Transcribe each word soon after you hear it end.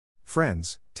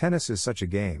Friends, tennis is such a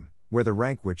game, where the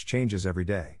rank which changes every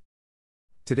day.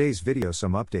 Today's video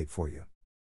some update for you.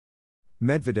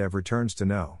 Medvedev returns to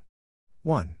No.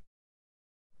 1.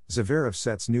 ZVEREV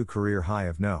sets new career high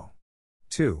of No.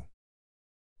 2.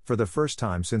 For the first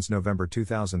time since November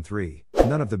 2003,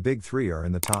 none of the big three are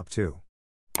in the top 2.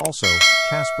 Also,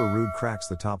 Casper Ruud cracks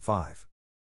the top 5.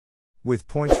 With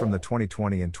points from the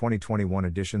 2020 and 2021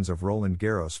 editions of Roland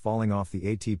Garros falling off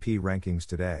the ATP rankings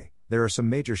today, there are some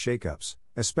major shakeups,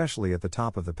 especially at the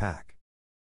top of the pack.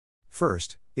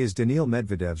 First, is Daniil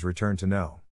Medvedev's return to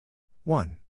No.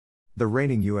 1. The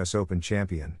reigning US Open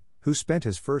champion, who spent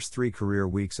his first 3 career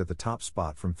weeks at the top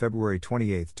spot from February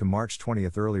 28 to March 20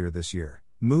 earlier this year,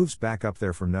 moves back up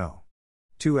there from No.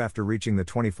 2 after reaching the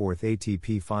 24th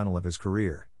ATP final of his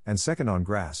career, and second on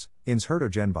grass, in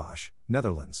 's-Hertogenbosch,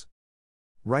 Netherlands.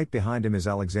 Right behind him is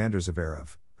Alexander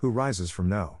Zverev, who rises from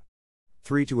No.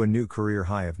 3 to a new career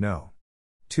high of No.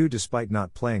 2 despite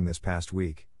not playing this past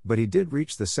week, but he did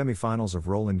reach the semifinals of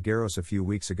Roland Garros a few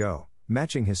weeks ago,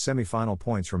 matching his semifinal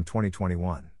points from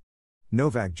 2021.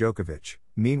 Novak Djokovic,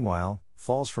 meanwhile,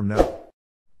 falls from No.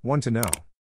 1 to No.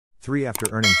 3 after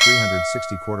earning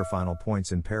 360 quarterfinal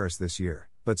points in Paris this year,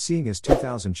 but seeing his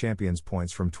 2000 champions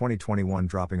points from 2021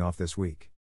 dropping off this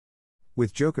week.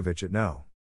 With Djokovic at No.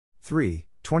 3,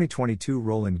 2022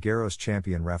 Roland Garros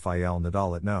champion Rafael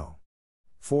Nadal at No.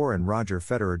 4 and Roger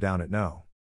Federer down at No.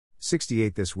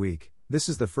 68 this week. This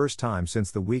is the first time since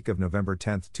the week of November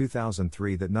 10,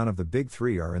 2003 that none of the big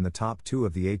three are in the top 2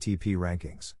 of the ATP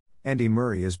rankings. Andy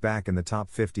Murray is back in the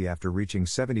top 50 after reaching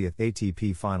 70th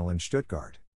ATP final in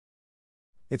Stuttgart.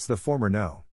 It's the former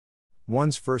No.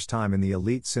 1's first time in the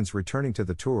elite since returning to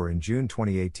the tour in June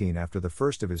 2018 after the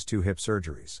first of his 2 hip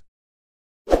surgeries.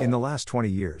 In the last 20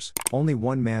 years, only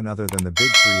one man other than the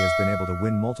big three has been able to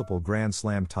win multiple Grand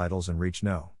Slam titles and reach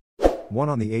No. 1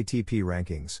 on the ATP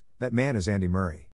rankings. That man is Andy Murray.